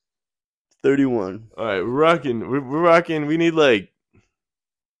 31. All right, we're rocking. We're rocking. We need like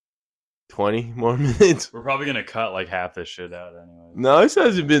 20 more minutes. We're probably gonna cut like half this shit out anyway. No, this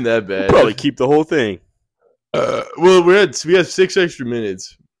hasn't been that bad. Probably keep the whole thing. Well, we have 6 extra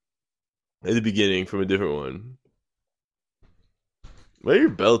minutes at the beginning from a different one. Why your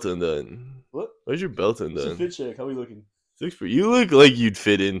belt undone? What? Why's your belt undone? fit check. How are we looking? You look like you'd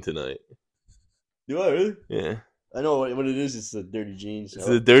fit in tonight. Do I really? Yeah, I know what it is. It's the dirty jeans. it's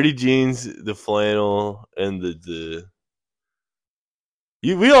the dirty jeans, the flannel, and the.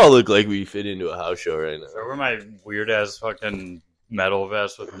 We all look like we fit into a house show right now. So wear my weird ass fucking metal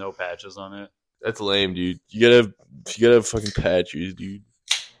vest with no patches on it. That's lame, dude. You gotta have fucking patches, dude.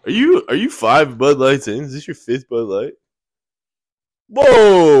 Are you 5 Bud Lights in? Is this your 5th Bud Light?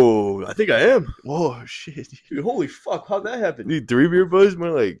 Whoa! I think I am. Whoa, shit. Dude, holy fuck! How'd that happen? Dude, 3 beer buzz?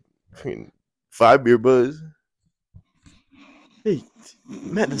 More like fucking 5 beer buzz. Hey,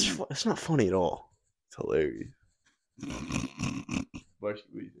 man, that's not funny at all. It's hilarious.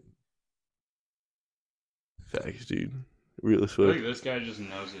 Facts, dude. Real as I feel fuck. like this guy just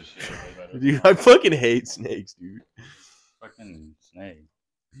knows his shit way better. Dude, I fucking hate snakes, dude. Fucking snake.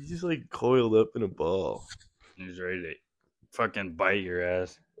 He's just like coiled up in a ball. He's ready to fucking bite your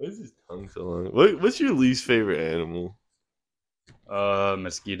ass. Why is his tongue so long? What's your least favorite animal?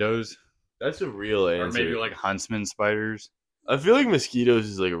 Mosquitoes. That's a real answer. Or maybe like huntsman spiders. I feel like mosquitoes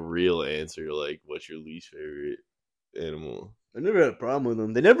is like a real answer. Like, what's your least favorite animal? I never had a problem with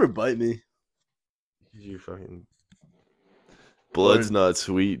them. They never bite me. Your fucking blood's not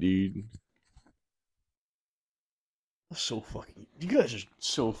sweet, dude. That's so fucking. You guys are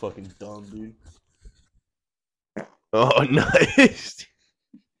so fucking dumb, dude. Oh, nice.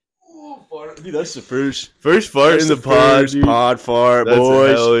 Oh Dude, that's the first fart that's in the pod, first dude. pod fart, That's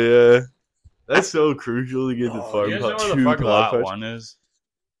boys. hell yeah. That's so crucial to get the Oh, fart. You guys know pod. where the fuck Two lot podcasts. 1 is?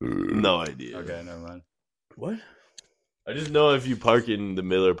 No idea. Okay, never mind. What? I just know if you park in the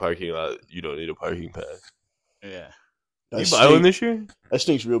Miller parking lot, you don't need a parking pass. Yeah. You buy one this year? That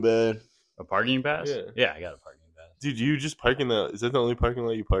stinks real bad. A parking pass? Yeah. I got a parking pass. Dude, you just park in the... Is that the only parking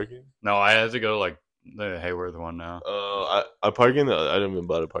lot you park in? No, I had to go like the Hayworth one now. I park in the... I don't even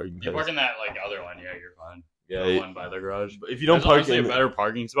buy a parking pass. You park in that like other one, yeah, you're fine. Yeah, The one by the garage. But if you don't That's park honestly in... a better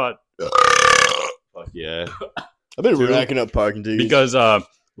parking spot Fuck yeah. I've been Dude. racking up parking tickets. because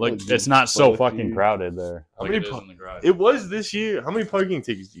like dude, it's not so fuck fucking you. crowded there. How Like many it is pa- in the garage. It was this year. How many parking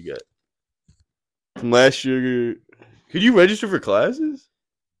tickets do you get? From last year, Could you register for classes?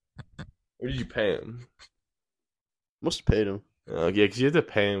 Or did you pay them? must have paid him. Oh, yeah, because you have to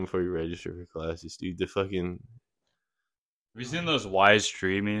pay them before you register for classes, dude. The fucking... Have you seen those wise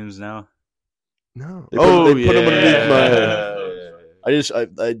tree memes now? No. They put 'em underneath my...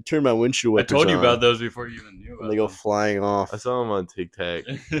 I turned my windshield I wipers told you on, about those before you even knew about and they go flying off. I saw them on TikTok.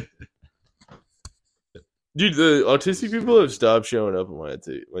 Dude, the autistic people have stopped showing up on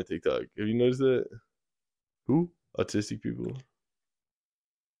my TikTok. Have you noticed that? Who? Autistic people.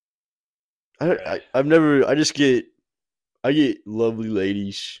 I've never. I get lovely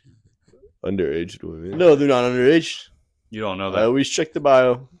ladies. Underage women. No, they're not underage. You don't know I that. always check the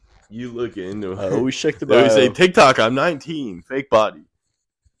bio. You look into I it. always check the They bio. always say, TikTok, I'm 19. Fake body.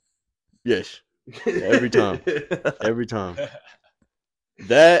 Yes, every time. Every time.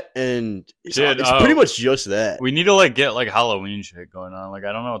 That and it's, Dude, it's pretty much just that. We need to like get like Halloween shit going on. Like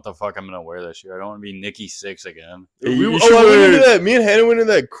I don't know what the fuck I'm gonna wear this year. I don't want to be Nikki Six again. Hey, I you went should into wear- that. Me and Hannah went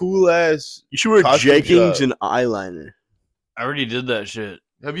into that cool ass. You should wear costume jeggings shop. and eyeliner. I already did that shit.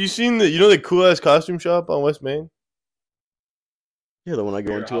 Have you seen the cool ass costume shop on West Main? Yeah, the one I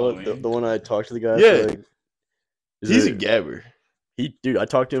go For into. Halloween? The one I talked to the guy. Yeah. for, like, is He's a it- gabber. Dude, I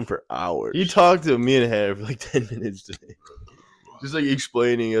talked to him for hours. He talked to me and Hannah for like 10 minutes today. Just like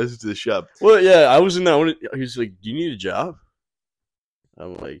explaining us to the shop. Well, yeah, I was in that one. He was like, "Do you need a job?"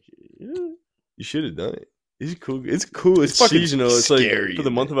 I'm like, "Yeah." You should have done it. It's cool. It's cool. It's, It's fucking seasonal. It's scary like for the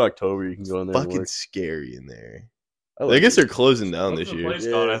in month there. of October, you can go in there. Fucking and work. scary in there. I I like guess it. they're closing down What's this the year. place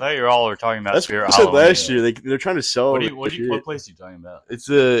Yeah. called? I thought you all were talking about That's Spirit what I said Halloween. last year. They're trying to sell. What shit. place are you talking about? It's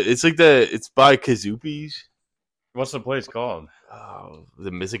like that. It's by Kazupi's. What's the place called? Oh,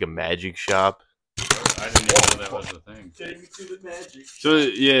 it's like a magic shop. I didn't even know that was a thing. Take me to the magic. So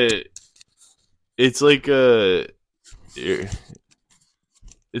yeah, it's like here.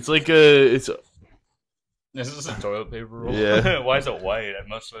 It's like it's Is this a toilet paper roll? Yeah. Why is it white?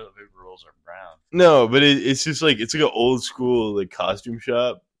 Most toilet paper rolls are brown. no, but it's just like it's like an old school like costume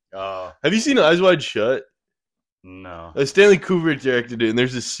shop. Oh Have you seen Eyes Wide Shut? no. Stanley Kubrick directed it, and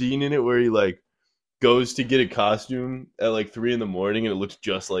there's a scene in it where he like goes to get a costume at like 3 a.m, and it looks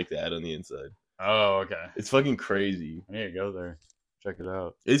just like that on the inside. Oh okay. It's fucking crazy. I need to go there. Check it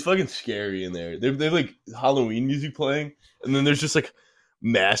out. It's fucking scary in there. They're like Halloween music playing, and then there's just like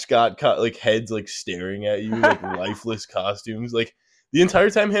mascot like heads like staring at you, like lifeless costumes. Like the entire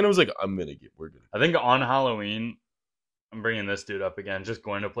time, Hannah was like, we're gonna. I think on Halloween, I'm bringing this dude up again. Just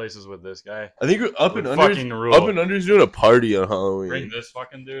going to places with this guy. I think Up Would and fucking rule. Under's doing a party on Bring Halloween. this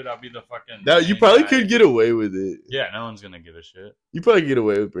fucking dude. I'll be the fucking. Now you main probably guy. could get away with it. Yeah, no one's gonna give a shit. You probably get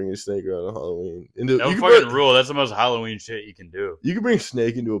away with bringing a snake around on Halloween. No you fucking could rule. That's the most Halloween shit you can do. You could bring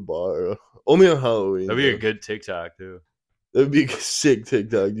Snake into a bar. Only on Halloween. That'd be a though. good TikTok too. That'd be a sick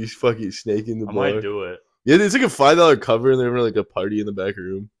TikTok. You fucking Snake in the I bar. might do it. Yeah, it's like a $5 cover, and they're having like a party in the back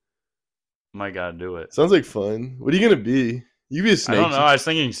room. I might gotta do it. Sounds like fun. What are you gonna be? You could be a I snake. don't know. I was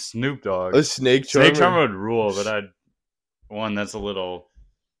thinking Snoop Dogg. A snake charmer, Snake Charmer would rule, but I'd one that's a little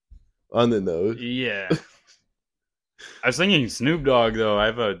on the nose. yeah. I was thinking Snoop Dogg though. I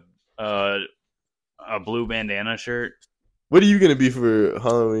have a blue bandana shirt. What are you gonna be for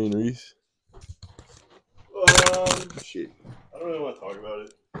Halloween, Reese? Shit. I don't really want to talk about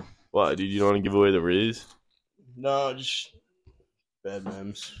it. Why, dude? You don't want to give away the Riz? No, just bad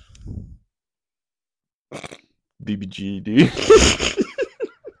memes. BBG, dude.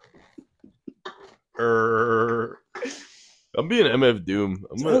 I'm being MF Doom.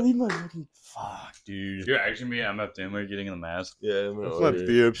 I'm gonna, leave my fucking fuck, dude. You're actually me. I'm up to him. Getting in the mask. yeah, I'm gonna That's my order it.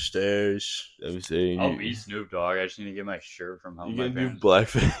 beer upstairs. I'm saying I'll you, be Snoop Dogg. I just need to get my shirt from home. you My gonna do parents-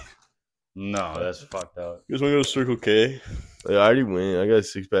 blackface? No, that's fucked up. You guys want to go to Circle K? I already went. I got a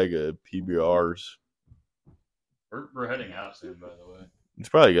 6-pack of PBRs. We're heading out soon, by the way. It's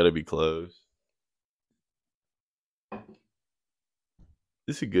probably got to be closed.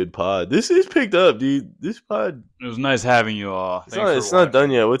 This is a good pod. This is picked up, dude. This pod. It was nice having you all. It's not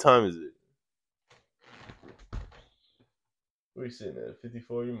done yet. What time is it? Where are you sitting at?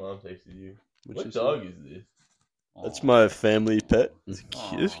 54? Your mom texted you. What What you dog say? is this? That's my family pet.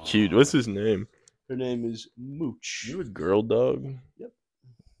 It's cute. What's his name? Her name is Mooch. You a girl dog?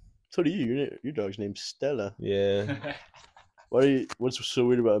 So do you. Your dog's name's Stella. Yeah. Why? What's so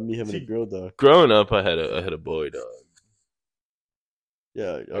weird about me having a girl dog? Growing up, I had a boy dog.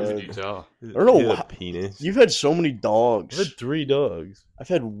 Yeah. How could you tell? I don't know He had a why- penis. You've had so many dogs. I've had 3 dogs. I've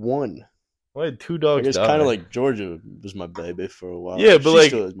had one. I had 2 I dogs. guess die. kind of like Georgia was my baby for a while. Yeah, but She like,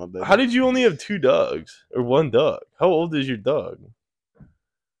 still is my baby. How did you only have 2 dogs or 1 dog? How old is your dog?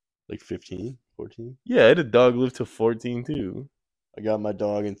 Like 15, 14? Yeah, I had a dog live to 14 too. I got my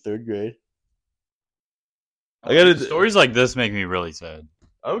dog in 3rd grade. I gotta. Stories like this make me really sad.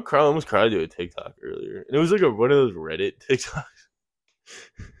 I almost cried to a TikTok earlier, and it was like one of those Reddit TikToks.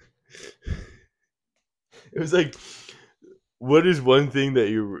 It was like, what is one thing that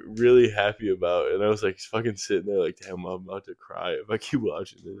you're really happy about? And I was like, fucking sitting there like, damn, I'm about to cry if I keep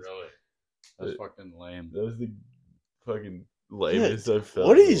watching this. Really? That's fucking lame. That was the fucking lamest I've felt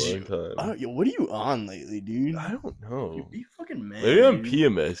What in is a you? long time. What are you on lately, dude? I don't know. You be fucking mad. Maybe I'm dude.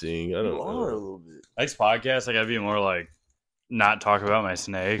 PMSing. I don't You are a know. little bit. Next podcast, I gotta be more like not talk about my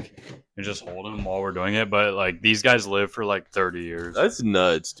snake and just hold him while we're doing it. But like these guys live for like 30 years. That's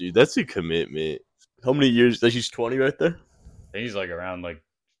nuts, dude. That's a commitment. How many years? Like she's 20 right there. I think he's like around like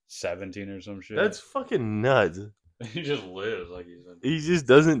 17 or some shit. That's fucking nuts. He just lives like he's. He just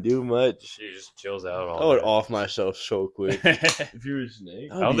doesn't do much. He just chills out I all would day. off myself so quick. If you were a snake,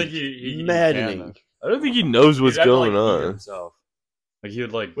 I don't think he maddening. can, I don't think he knows though. what's He'd have to, going like, eat on. himself. Like he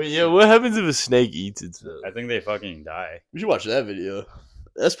would like. Wait, yeah, what happens if a snake eats itself? I think they fucking die. We should watch that video.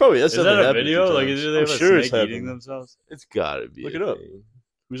 That's probably Is that something a happened video? few Like, times. is they I'm have a sure it's snake eating happened. themselves? It's gotta be. Look a it up. thing.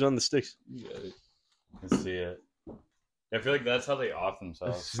 Who's on the sticks? You got it. Let's see it. I feel like that's how they off A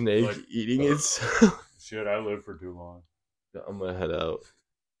themselves. snake Like, eating itself. shit, I lived for too long. I'm gonna head out.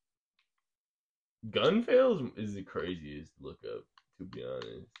 Gun fails is the craziest look up, to be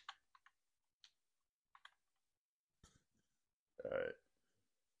honest. All right.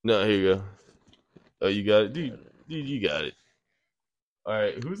 No, here you go. Oh, you got it, dude. Dude, you got it. All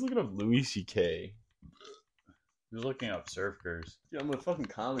right, who's looking up Louis C.K.? Who's looking up surf curse? Yeah, I'm a fucking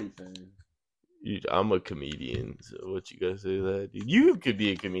comedy fan. Dude, I'm a comedian, so what you gotta say to that, dude? You could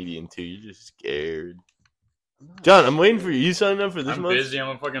be a comedian too. You're just scared. John, I'm waiting for you. You signing up for this I'm month? busy. I'm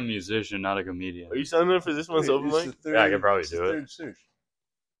a fucking musician, not a comedian. Are you signing up for this month's open mic? Yeah, I could probably do it. Third search.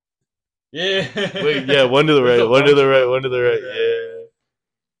 Yeah. Wait, yeah, one to the right, one to the right, one to the right.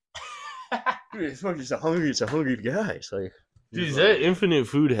 Yeah. Dude, it's fucking it's a hungry guy. It's like, Dude, is that infinite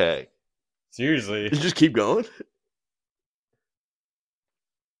food hack? Seriously. just keep going.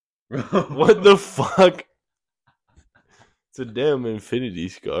 What the fuck? It's a damn infinity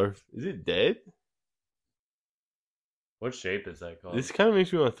scarf. Is it dead? What shape is that called? This kind of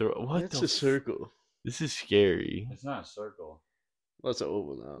makes me want to throw. What That's the? a circle. This is scary. It's not a circle. Well, it's an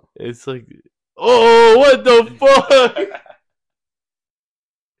oval now. It's like, oh, what the fuck?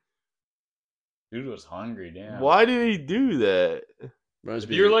 Dude was hungry, damn. Why did he do that? Reminds If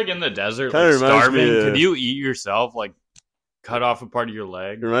me you're of- like in the desert, Kinda like reminds me starving, of- could you eat yourself? Like, cut off a part of your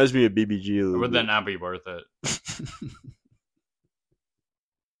leg? it reminds me of BBG a Or little would that bit. not be worth it?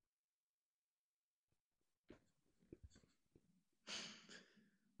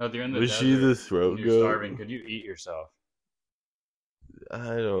 No, if you're in the Was desert, she the throat you're goat? starving, could you eat yourself?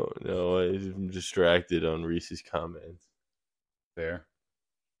 I don't know. I'm distracted on Reese's comments. Fair.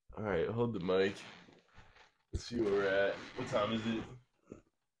 All right, hold the mic. Let's see where we're at. What time is it?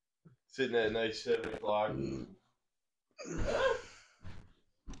 Sitting at a nice 7 o'clock.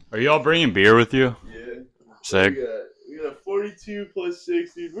 Are you all bringing beer with you? Yeah. Sick. We got a 42 plus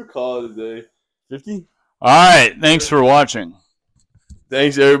 6, dude. We're calling today. 50? All right. Thanks for watching.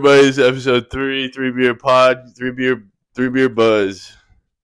 Thanks, everybody. This is episode 3, 3 Beer Pod, 3 Beer Buzz.